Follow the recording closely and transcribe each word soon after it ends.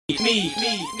Me.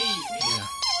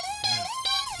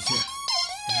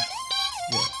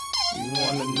 You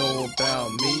wanna know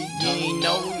about me? You ain't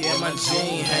know, yeah, my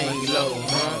jean hang low,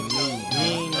 huh? You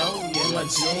ain't know, yeah, my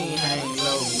jean hang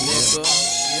low, nigga.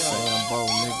 Sambo,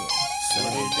 nigga.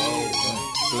 Sambo,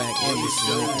 Black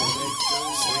Embassy, nigga.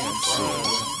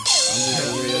 I'm just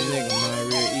a real nigga, man.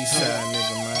 Real East Side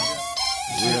nigga, man.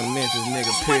 Real Memphis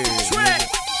nigga, period, nigga.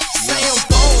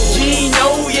 Sambo. You ain't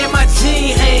know, yeah, my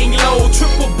jean hang low.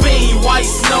 Triple beam, white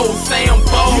snow,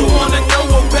 Sambo. You wanna know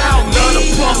about me? Love the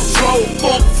puff throw,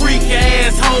 fuck freak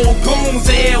asshole, goons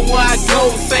everywhere I go,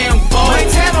 Sambo. Man,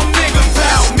 tell them niggas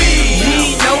about me. You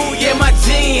ain't know, yeah, my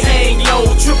jean hang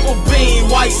low. Triple beam,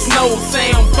 white snow,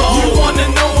 Sambo. You wanna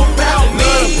know about me?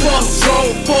 Love the puff throw,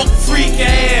 fuck freak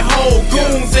asshole,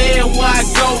 goons everywhere I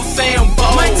go, Sambo.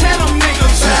 Man, tell them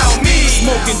niggas about me.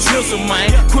 Smoking drizzle,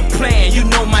 man, quit playing, you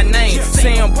know my name.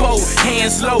 Sambo,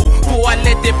 hands low, boy, I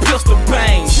let that pistol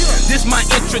bang. This my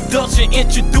introduction,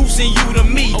 introducing you to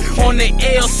me. On the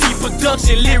LC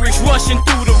production, lyrics rushing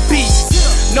through the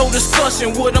beats. No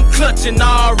discussion, what I'm clutching,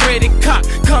 already cocked.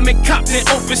 Coming copped in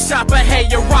open shop, I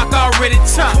had your rock already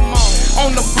topped.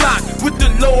 On the block, with the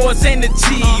lords and the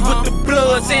G, with the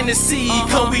bloods and the seed,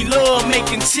 cause we love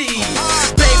making cheese.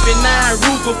 Baby, 9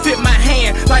 Ruger fit my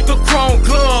hand like a chrome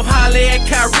glove. Holla at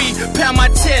Kyrie, pound my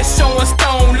chest, showing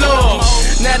stone love.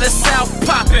 Now the South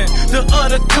poppin', the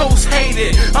other coast hate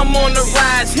it. I'm on the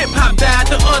rise, hip-hop died,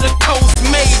 the other coast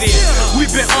made it. We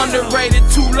been underrated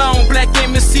too long, Black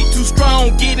Embassy too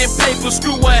strong. Getting paper,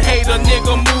 screw a hater,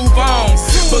 nigga, move on.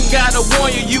 But gotta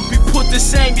warn you, you be put to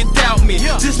shame, you doubt me.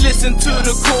 Just listen to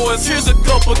the chorus, here's a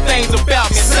couple things about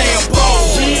me. Sambo.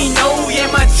 You ain't know, yeah,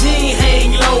 my jean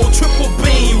hang low. Triple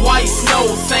beam, white snow,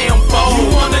 Sambo. You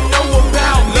wanna know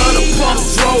about me? Love the puff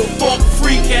throw, fuck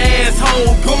freak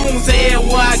asshole, goons everywhere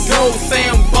I go,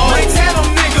 Sambo. Man, tell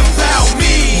them niggas about me.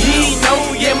 You ain't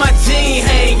know, yeah, my jean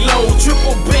hang low.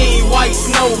 Triple beam, white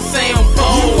snow, Sambo.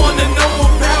 You wanna know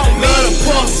about me? Love the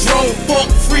puff throw, fuck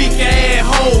freak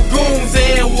asshole, goons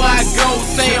everywhere I go,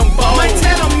 Sambo. Man,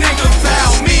 tell them niggas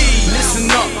about me. Listen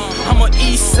up, I'm an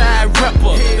East Side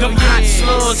rapper. Them hot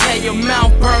slugs had your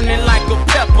mouth burning like a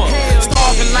pepper.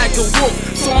 Starving like a wolf,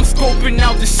 so I'm scoping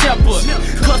out the shepherd.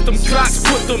 Custom clocks,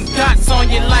 put them dots on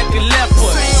you like a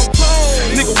leopard.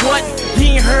 Nigga, what?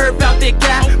 You ain't heard about that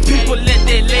guy? People let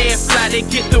that laugh fly, they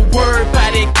get the word by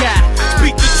that guy.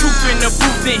 Speak the truth in the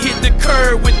booth and hit the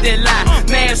curb with that lie.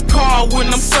 NASCAR when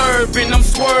I'm serving, I'm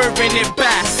swerving it by.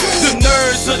 The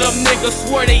nerves of them niggas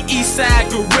swear they East Side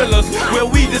gorillas. Well,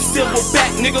 we the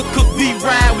silverback nigga, cause we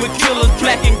ride with killers.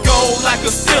 Black and gold like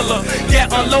a stiller. Yeah,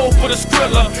 unload for the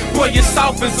skriller. Boy, your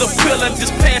soft as a pillar.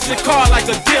 Just pass your car like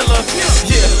a dealer.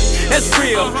 Yeah, that's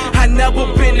real. I never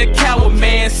been a coward,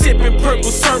 man. Sipping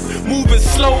purple syrup, moving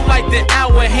slow like the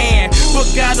hour hand.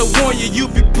 But gotta warn you, you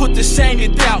be put to shame, you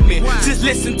doubt me. Just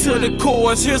listen to the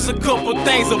chorus, here's a couple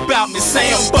things about me.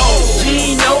 Sambo.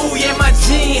 You ain't know, yeah, my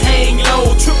jean hang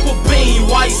low. Triple beam,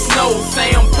 white snow,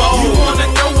 Sambo. You wanna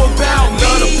know about me?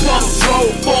 Love the puff throw,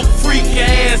 fuck freak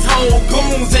asshole,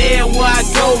 goons everywhere I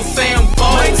go, Sambo.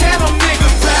 Man, tell them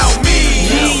niggas about me.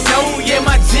 You ain't know, yeah,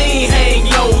 my jean hang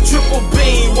low. Triple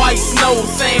beam, white snow,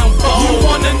 Sambo. You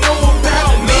wanna know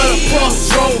about me? Love the puff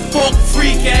throw, fuck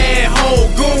freak asshole,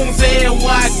 goons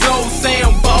everywhere I go,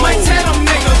 Sambo. Man, tell them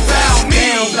niggas about me.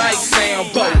 They don't like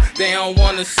Sambo, they don't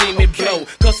wanna see me blow.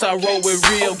 Cause I roll with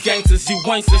real gangsters, you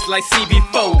wanksters like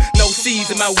CB4. No C's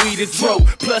in my weed is dro.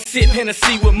 Plus sip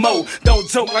Hennessy with Mo. Don't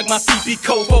joke like my feet be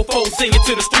cold. Fofo sing it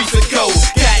to the streets of gold.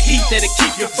 Got heat that'll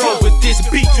keep you froze. With this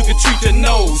beat you can treat your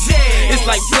nose. It's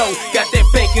like blow, got that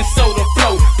baking soda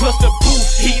flow. Plus the booth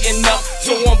heating up,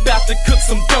 so I'm about to cook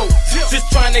some dope. Just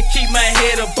trying to keep my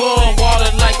head above water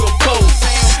like a boat.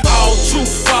 All truth,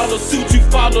 follow suit, you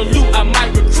follow loot, I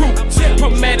might recruit.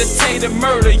 Premeditated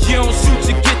murder, you don't shoot,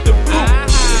 you get the boot.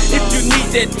 If you need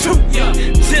that toot,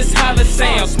 just holler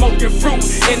Sam. Smoking fruit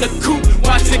in the coop,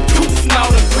 watching coops and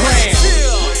all the gram.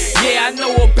 Yeah, I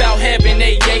know about having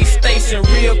a yay station.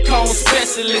 Real cone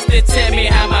specialist that tell me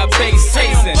how my bass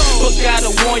tasting. But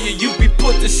gotta warn you, you be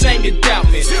put to shame, you doubt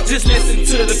me. Just listen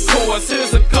to the chorus,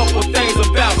 here's a couple things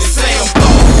about me. Sambo.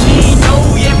 You ain't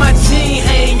know, yeah, my jean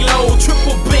hang low.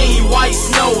 Triple beam, white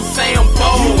snow, Sambo.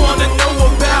 You wanna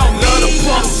know about me? Love the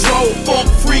puff throw, fuck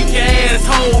freak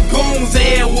asshole, goons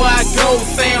everywhere I go,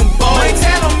 Sambo. Man,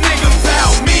 tell them niggas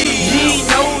about me. You ain't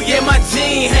know, yeah, my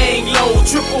jean hang low.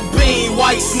 Triple beam,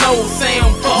 white snow,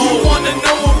 Sambo. You wanna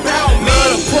know about me?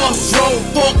 Love the puff throw,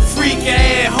 fuck freak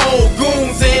asshole,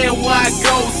 goons everywhere I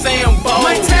go, Sambo.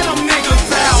 Man, tell them niggas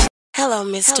about me. Hello,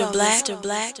 Mr. Black.